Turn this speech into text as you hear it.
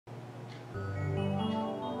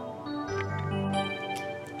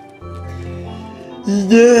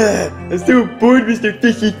Yeah, I'm so bored, Mr.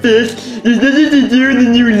 Fishy Fish. There's nothing to do in the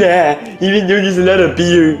new lab, even though there's a lot of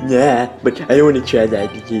beer. Nah, but I don't want to try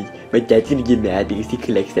that because my dad's gonna get mad because he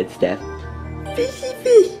collects that stuff. Fishy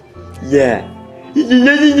Fish. Yeah. There's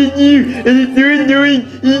nothing to do, and it's so annoying.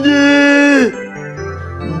 Yeah.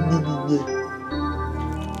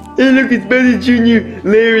 Hey, look, it's Buzzy Jr.,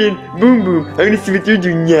 Larry, and Boom Boom. I'm gonna see what you're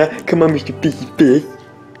doing now. Come on, Mr. Fishy Fish.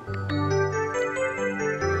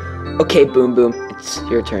 Okay, Boom Boom, it's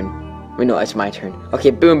your turn. Wait, no, it's my turn. Okay,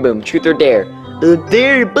 Boom Boom, truth or dare?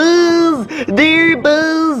 Dare, Buzz! Dare,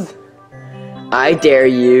 Buzz! I dare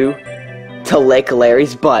you to lick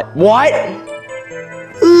Larry's butt. What?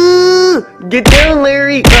 Get down,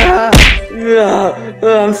 Larry!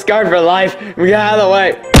 I'm scarred for life. Get out of the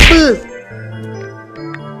way.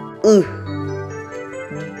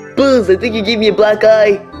 Buzz, I think you gave me a black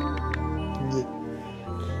eye.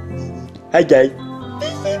 Hi, guys.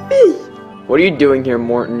 What are you doing here,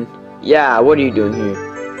 Morton? Yeah, what are you doing here?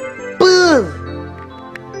 Buzz!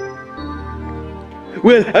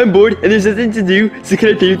 Well, I'm bored and there's nothing to do, so can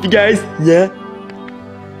I play with you guys? Yeah?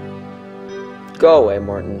 Go away,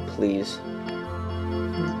 Morton, please.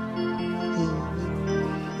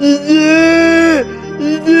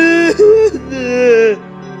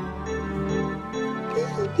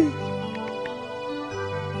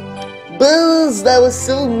 Buzz, that was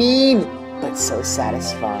so mean, but so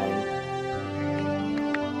satisfying.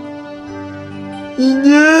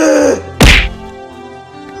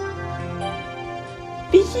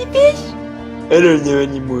 Fishy Fish? I don't know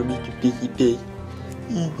anymore, Mr. Fishy Fish.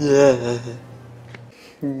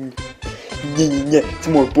 It's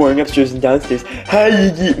more boring upstairs and downstairs. How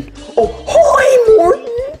you doing? Oh, hi, Morton!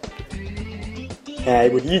 Hi,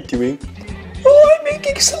 what are you doing? Oh, I'm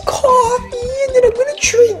making some coffee, and then I'm gonna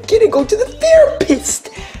drink it and go to the therapist.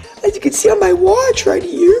 As you can see on my watch right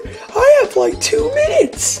here, I have like 2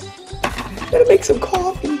 minutes. Gotta make some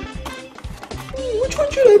coffee. Which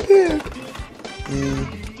one should I pick?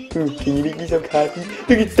 Can you make me some coffee?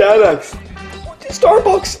 Look at Starbucks.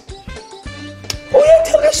 Starbucks. Oh yeah,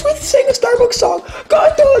 Taylor Swift sang a Starbucks song.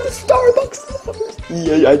 God damn, the Starbucks.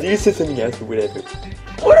 Yeah, I think it said something else or whatever.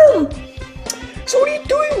 Whatever. So what are you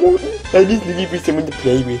doing, Morton? I'm just looking for someone to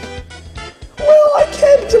play with. Well, I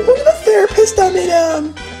can't because I'm going to the therapist. I'm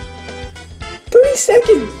in 30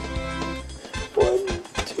 seconds. 1,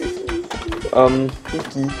 2,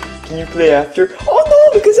 3. Can you play after? Oh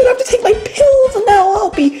no, because then I have to take my pills and now I'll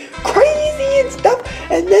be crazy and stuff.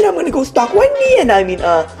 And then I'm gonna go stalk Wendy and I mean,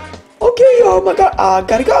 okay, oh my god, I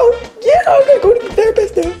gotta go. Yeah, I gotta go to the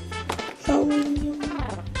therapist now.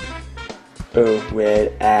 Oh, well,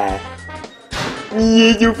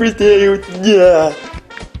 yeah, you first day, yeah.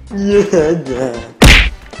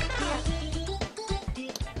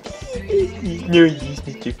 No use,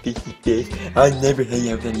 Mr. Fishy Fish. I'll never hang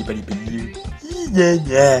out with anybody but you.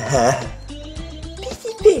 Yeah.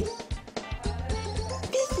 Fishy Fish.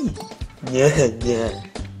 Fishy. Yeah.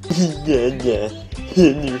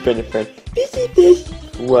 New friend. Fishy Fish.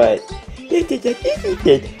 What? Fishy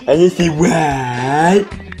Fish. I just say what?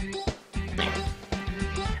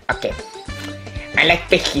 Okay. I like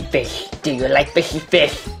fishy fish. Do you like fishy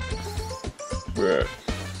fish?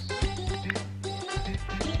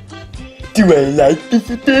 Do I like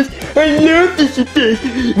fishy fish? I love fishy fish!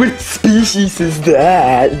 What species is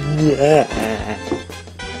that? Yeah.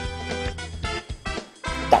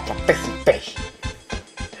 That's a fishy fish.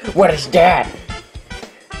 What is that?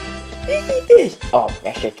 Fishy fish! Oh,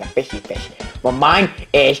 that's just a fishy fish. Well, mine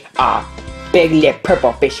is a big lip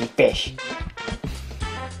purple fishy fish.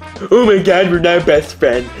 Oh my god, we're now best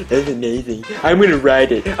friends. That's amazing. I'm gonna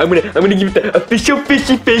ride it. I'm gonna give it the official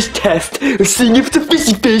fishy fish test. Seeing if it's a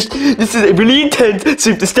fishy fish. This is really intense, so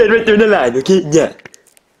you have to stand right there in the line, okay? Yeah.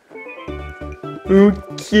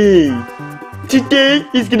 Okay. Today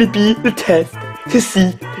is gonna be the test to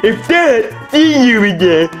see if that thing over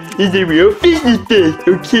there is a real fishy fish.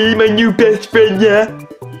 Okay, my new best friend, yeah?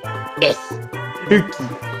 Yes.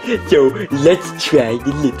 Okay. So let's try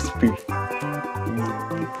the lips first.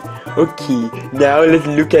 Okay, now let's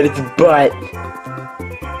look at its butt.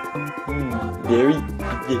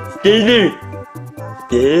 Stay there.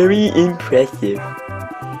 Very impressive. Yeah.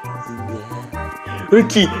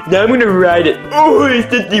 Okay, now I'm gonna ride it. Oh, it's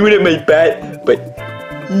definitely one at my butt, but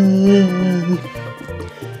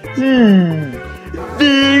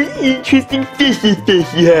very interesting fishy fish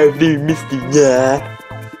you have there, Mister. Yeah.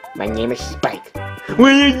 My name is Spike.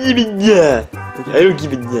 Why don't you even yeah? I don't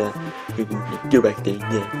give a yeah. Go back there,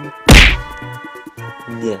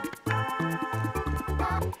 yeah.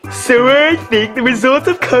 So I think the results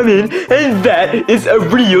have come in, and that is a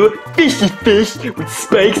real fishy fish with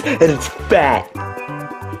spikes and it's fat.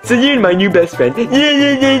 So you're my new best friend. Yeah.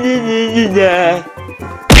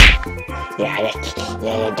 Yeah,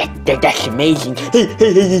 that's amazing. Hey.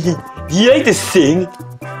 Do you like to sing?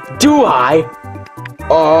 Do I?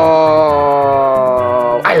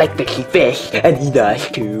 Oh, I like fishy fish. And he does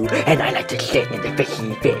too. And I like to sing in the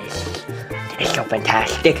fishy fish. It's so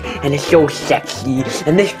fantastic, and it's so sexy.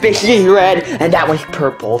 And this fish is red, and that one's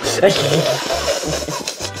purple.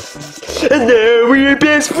 And now we're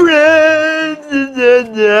best friends.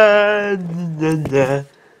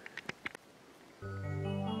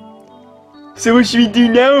 So what should we do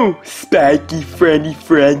now, spiky friendly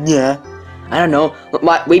friend? Yeah. I don't know.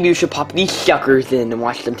 Maybe we should pop these suckers in and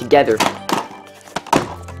watch them together.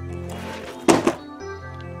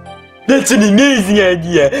 That's an amazing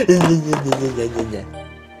idea.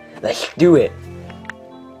 Let's do it.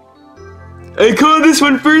 I call this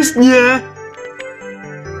one first, yeah.